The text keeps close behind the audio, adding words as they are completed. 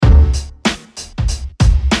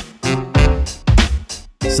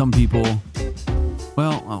Some people,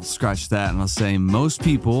 well, I'll scratch that and I'll say most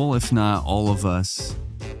people, if not all of us,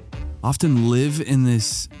 often live in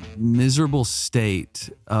this miserable state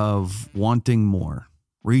of wanting more,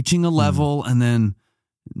 reaching a level and then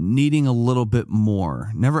needing a little bit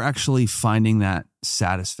more, never actually finding that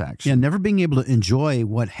satisfaction. Yeah, never being able to enjoy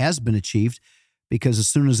what has been achieved, because as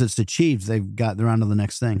soon as it's achieved, they're on to the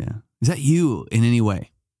next thing. Yeah. Is that you in any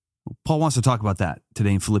way? Well, Paul wants to talk about that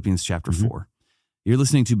today in Philippians chapter 4. You're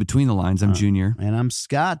listening to Between the Lines. I'm Junior. And I'm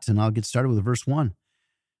Scott, and I'll get started with verse 1.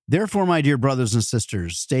 Therefore, my dear brothers and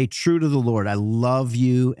sisters, stay true to the Lord. I love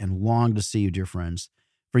you and long to see you, dear friends,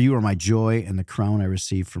 for you are my joy and the crown I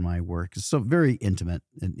receive for my work. It's so very intimate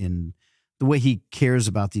in the way he cares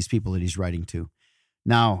about these people that he's writing to.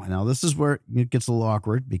 Now, this is where it gets a little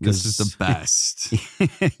awkward, because this is the best.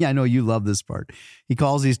 Yeah, I know you love this part. He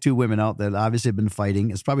calls these two women out that obviously have been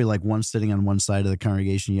fighting. It's probably like one sitting on one side of the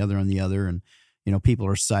congregation, the other on the other, and people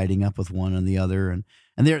are siding up with one and the other, and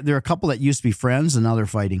they're a couple that used to be friends and now they're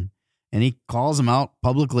fighting. And he calls them out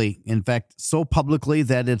publicly. In fact, so publicly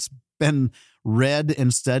that it's been read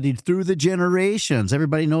and studied through the generations.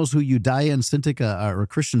 Everybody knows who Euodia and Syntyche are, or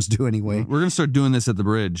Christians do anyway. We're going to start doing this at the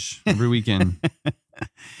bridge every weekend.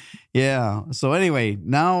 Yeah. So anyway,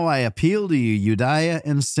 now I appeal to you, Euodia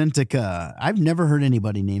and Syntyche. I've never heard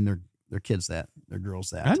anybody name their kids that, their girls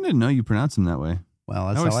that. I didn't know you pronounce them that way. Well,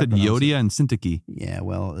 that's I always how said Euodia and Syntyche. Yeah,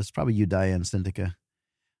 well, it's probably Euodia and Syntyche.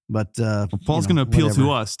 But Paul's going to appeal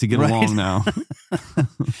to us to get along now.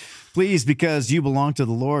 Please, because you belong to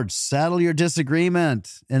the Lord, settle your disagreement.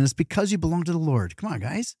 And it's because you belong to the Lord. Come on,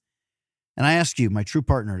 guys. And I ask you, my true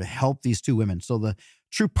partner, to help these two women. So the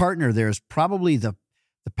true partner there is probably the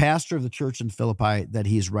pastor of the church in Philippi that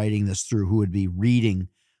he's writing this through, who would be reading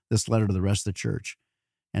this letter to the rest of the church.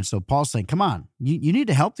 And so Paul's saying, come on, you need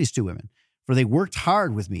to help these two women, for they worked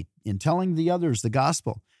hard with me in telling the others the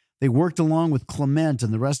gospel. They worked along with Clement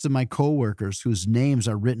and the rest of my co-workers whose names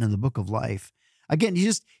are written in the book of life. Again,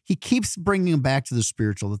 he keeps bringing them back to the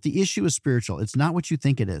spiritual, that the issue is spiritual. It's not what you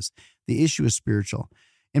think it is. The issue is spiritual.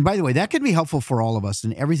 And by the way, that can be helpful for all of us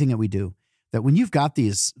in everything that we do, that when you've got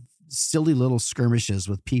these silly little skirmishes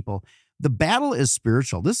with people, the battle is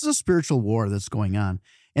spiritual. This is a spiritual war that's going on.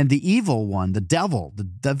 And the evil one, the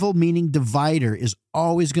devil meaning divider, is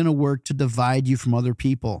always going to work to divide you from other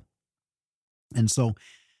people. And so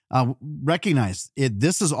recognize it.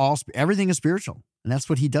 This is everything is spiritual. And that's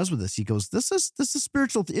what he does with this. He goes, this is a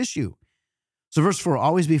spiritual issue. So verse 4,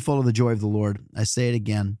 always be full of the joy of the Lord. I say it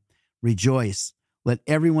again, rejoice. Let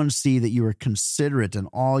everyone see that you are considerate in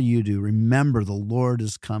all you do. Remember, the Lord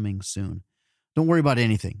is coming soon. Don't worry about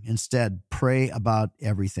anything. Instead, pray about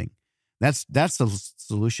everything. That's the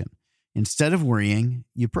solution. Instead of worrying,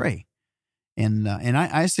 you pray. And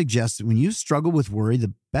I suggest that when you struggle with worry,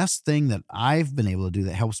 the best thing that I've been able to do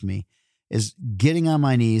that helps me is getting on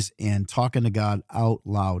my knees and talking to God out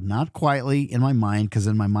loud, not quietly in my mind, because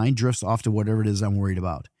then my mind drifts off to whatever it is I'm worried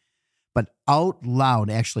about, but out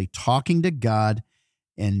loud, actually talking to God.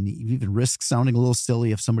 And you even risk sounding a little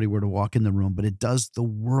silly if somebody were to walk in the room, but it does the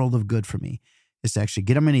world of good for me. Is to actually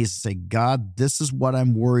get on my knees and say, God, this is what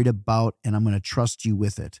I'm worried about, and I'm going to trust you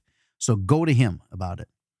with it. So go to him about it.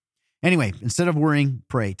 Anyway, instead of worrying,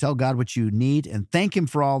 pray. Tell God what you need and thank him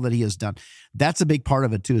for all that he has done. That's a big part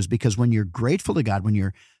of it too, is because when you're grateful to God, when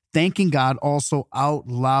you're thanking God also out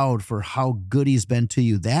loud for how good he's been to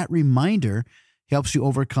you, that reminder helps you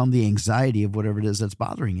overcome the anxiety of whatever it is that's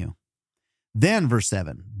bothering you. Then, verse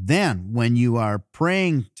 7, then when you are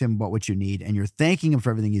praying to him about what you need and you're thanking him for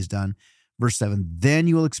everything he's done, verse 7, then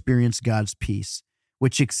you will experience God's peace,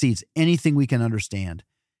 which exceeds anything we can understand.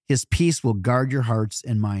 His peace will guard your hearts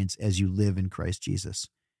and minds as you live in Christ Jesus.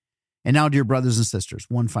 And now, dear brothers and sisters,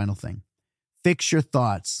 one final thing. Fix your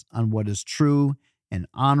thoughts on what is true and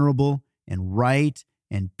honorable and right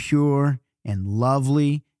and pure and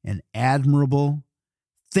lovely and admirable.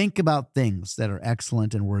 Think about things that are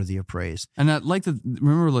excellent and worthy of praise. And I'd like to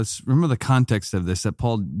remember the context of this, that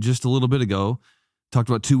Paul just a little bit ago talked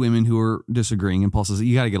about two women who were disagreeing, and Paul says,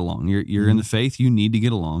 you got to get along. You're in the faith. You need to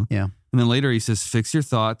get along. Yeah. And then later he says, fix your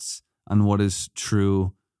thoughts on what is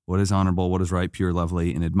true, what is honorable, what is right, pure,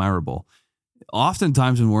 lovely, and admirable.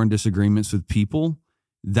 Oftentimes when we're in disagreements with people,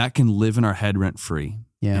 that can live in our head rent-free.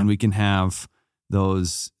 Yeah. And we can have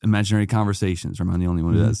those imaginary conversations. I'm the only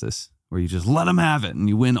one who does this, where you just let them have it and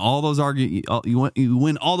you win all those you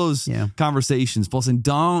win all those conversations. Paul saying,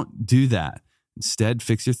 don't do that. Instead,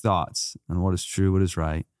 fix your thoughts on what is true, what is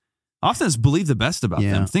right. Often it's believe the best about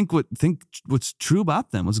them. Think what's true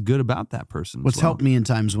about them, what's good about that person. What's helped me in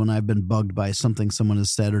times when I've been bugged by something someone has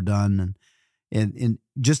said or done, and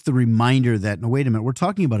just the reminder that, no, wait a minute, we're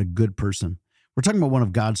talking about a good person. We're talking about one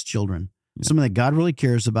of God's children, Yeah. someone that God really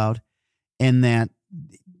cares about, and that,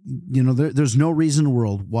 there's no reason in the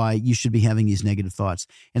world why you should be having these negative thoughts.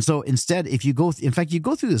 And so instead, if you go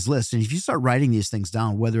through this list, and if you start writing these things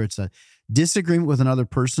down, whether it's a disagreement with another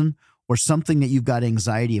person or something that you've got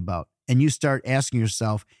anxiety about, and you start asking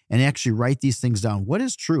yourself and actually write these things down, what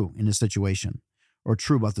is true in this situation or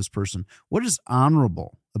true about this person? What is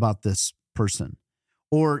honorable about this person?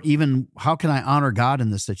 Or even, how can I honor God in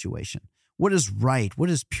this situation? What is right? What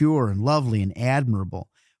is pure and lovely and admirable?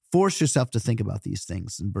 Force yourself to think about these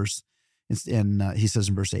things. He says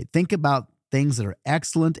in verse 8, think about things that are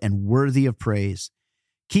excellent and worthy of praise.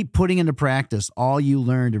 Keep putting into practice all you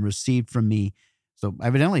learned and received from me. So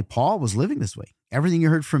evidently, Paul was living this way. Everything you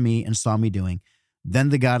heard from me and saw me doing, then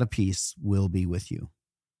the God of peace will be with you.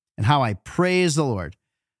 And how I praise the Lord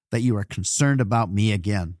that you are concerned about me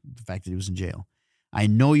again. The fact that he was in jail. I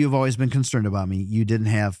know you've always been concerned about me. You didn't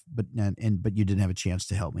have, but you didn't have a chance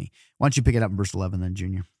to help me. Why don't you pick it up in verse 11 then,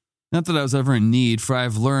 Junior? Not that I was ever in need, for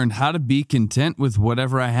I've learned how to be content with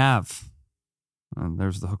whatever I have.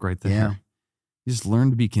 There's the hook right there. Yeah. You just learn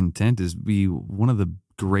to be content is be one of the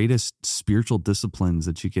greatest spiritual disciplines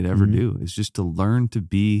that you could ever do, is just to learn to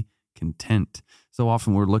be content. So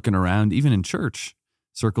often we're looking around, even in church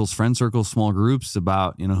circles, friend circles, small groups,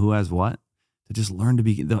 about, who has what. To just learn to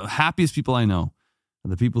be, the happiest people I know are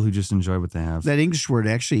the people who just enjoy what they have. That English word,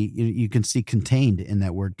 actually, you can see contained in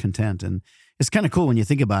that word content. And it's kind of cool when you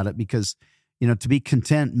think about it, because, to be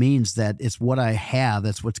content means that it's what I have,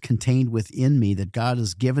 that's what's contained within me, that God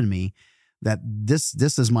has given me, that this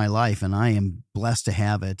is my life, and I am blessed to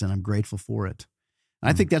have it, and I'm grateful for it. And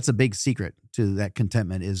I think that's a big secret to that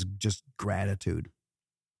contentment, is just gratitude.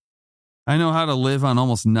 I know how to live on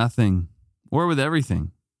almost nothing or with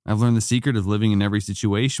everything. I've learned the secret of living in every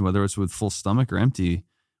situation, whether it's with full stomach or empty,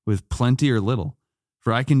 with plenty or little.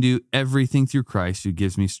 For I can do everything through Christ who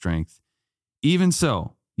gives me strength. Even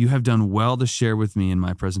so, you have done well to share with me in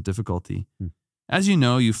my present difficulty. As you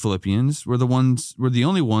know, you Philippians were the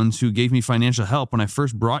only ones who gave me financial help when I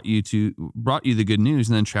first brought you the good news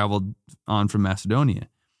and then traveled on from Macedonia.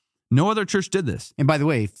 No other church did this. And by the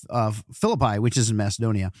way, Philippi, which is in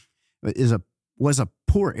Macedonia, was a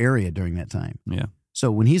poor area during that time. Yeah. So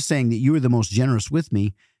when he's saying that you were the most generous with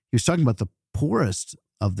me, he was talking about the poorest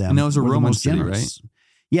of them. And that was a Roman city, right?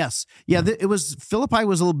 Yes. Yeah. It was, Philippi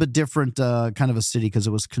was a little bit different kind of a city, because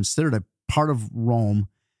it was considered a part of Rome.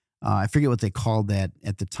 I forget what they called that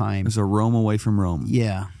at the time. It was a Rome away from Rome.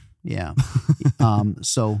 Yeah. Yeah. It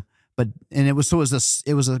was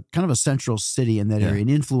a kind of a central city in that area, and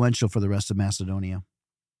influential for the rest of Macedonia.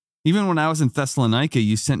 Even when I was in Thessalonica,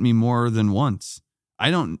 you sent me more than once. I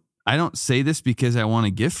don't say this because I want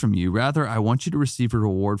a gift from you. Rather, I want you to receive a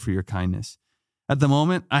reward for your kindness. At the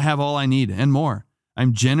moment, I have all I need and more.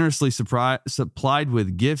 I'm generously supplied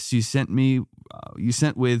with gifts you sent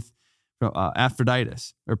with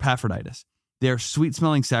Epaphroditus. They are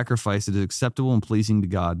sweet-smelling sacrifice that is acceptable and pleasing to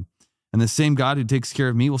God. And the same God who takes care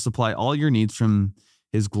of me will supply all your needs from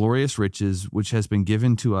his glorious riches, which has been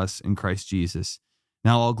given to us in Christ Jesus.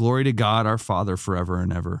 Now all glory to God, our Father, forever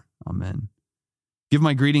and ever. Amen. Give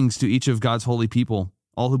my greetings to each of God's holy people,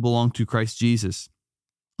 all who belong to Christ Jesus.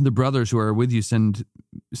 The brothers who are with you send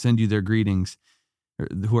you their greetings,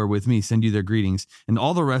 who are with me send you their greetings, and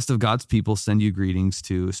all the rest of God's people send you greetings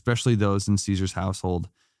too, especially those in Caesar's household.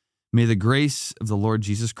 May the grace of the Lord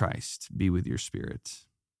Jesus Christ be with your spirit.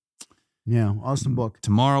 Yeah, awesome book.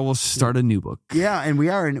 Tomorrow we'll start a new book. Yeah, and we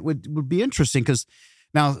are, and it would be interesting because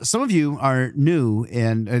now some of you are new,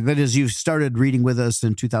 and that is, you've started reading with us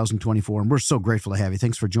in 2024, and we're so grateful to have you.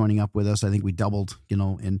 Thanks for joining up with us. I think we doubled,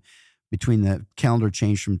 in between the calendar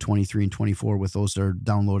change from 23 and 24 with those that are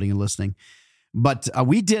downloading and listening. But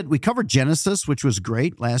we covered Genesis, which was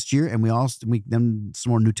great last year, and then some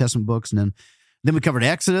more New Testament books, and then we covered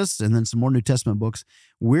Exodus, and then some more New Testament books.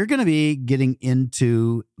 We're going to be getting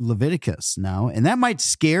into Leviticus now, and that might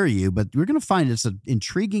scare you, but we're going to find it's an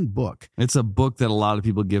intriguing book. It's a book that a lot of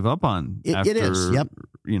people give up on after, it is, yep.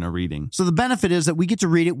 Reading. So the benefit is that we get to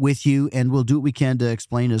read it with you, and we'll do what we can to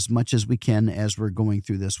explain as much as we can as we're going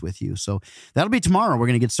through this with you. So that'll be tomorrow. We're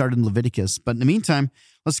going to get started in Leviticus. But in the meantime,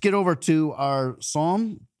 let's get over to our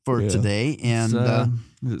psalm for today. And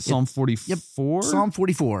is it Psalm 44? Yep, Psalm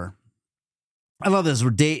 44. I love this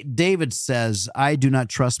where David says, I do not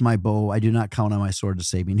trust my bow. I do not count on my sword to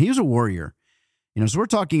save me. And he was a warrior. So we're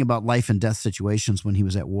talking about life and death situations when he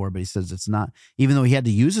was at war, but he says it's not, even though he had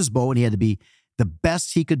to use his bow and he had to be the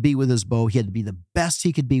best he could be with his bow, he had to be the best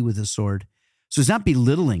he could be with his sword. So he's not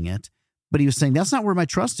belittling it, but he was saying, that's not where my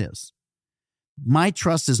trust is. My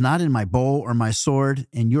trust is not in my bow or my sword,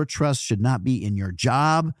 and your trust should not be in your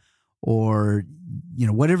job or,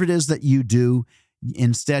 whatever it is that you do.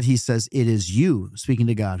 Instead, he says, it is you, speaking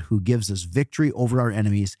to God, who gives us victory over our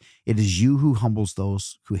enemies. It is you who humbles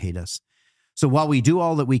those who hate us. So while we do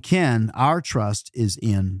all that we can, our trust is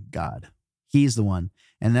in God. He's the one.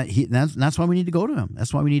 And that's why we need to go to him.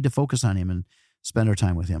 That's why we need to focus on him and spend our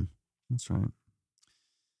time with him. That's right.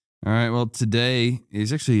 All right. Well, today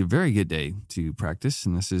is actually a very good day to practice,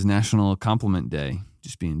 and this is National Compliment Day.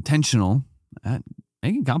 Just be intentional at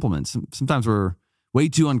making compliments. Sometimes we're way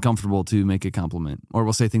too uncomfortable to make a compliment, or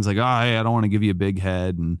we'll say things like, hey, I don't want to give you a big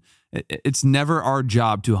head. And it's never our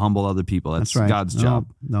job to humble other people. That's right. God's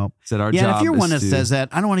job. No. It's our job. Yeah, if you're one that says that,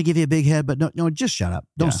 I don't want to give you a big head, but no, just shut up.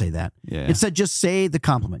 Don't say that. Yeah. Instead, just say the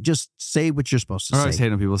compliment. Just say what you're supposed to say. I always hate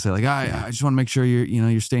when people say like, I just want to make sure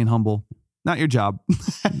you're staying humble. Not your job.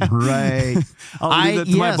 Right. I'll leave that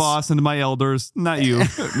to my boss and to my elders. Not you.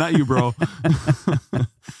 Not you, bro.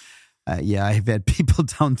 I've had people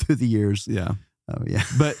down through the years. Yeah. Oh, yeah.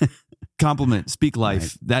 But compliment, speak life.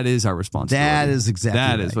 Right. That is our responsibility. That is exactly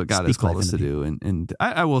That is what God has called us to do. And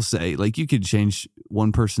I will say, like, you could change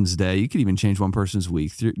one person's day. You could even change one person's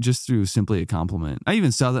week just through simply a compliment. I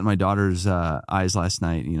even saw that in my daughter's eyes last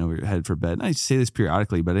night. We were headed for bed. And I say this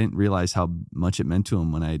periodically, but I didn't realize how much it meant to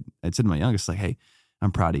him when I'd said to my youngest, like, hey,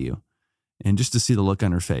 I'm proud of you. And just to see the look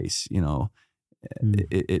on her face,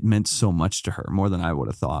 it meant so much to her, more than I would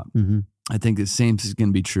have thought. Mm-hmm. I think the same is going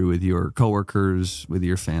to be true with your coworkers, with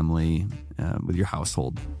your family, with your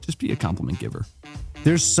household. Just be a compliment giver.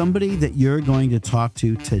 There's somebody that you're going to talk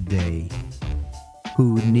to today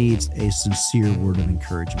who needs a sincere word of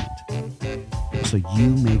encouragement. So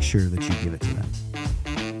you make sure that you give it to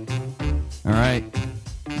them. All right.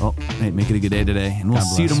 Well, hey, make it a good day today, and we'll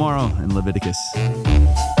see you tomorrow in Leviticus.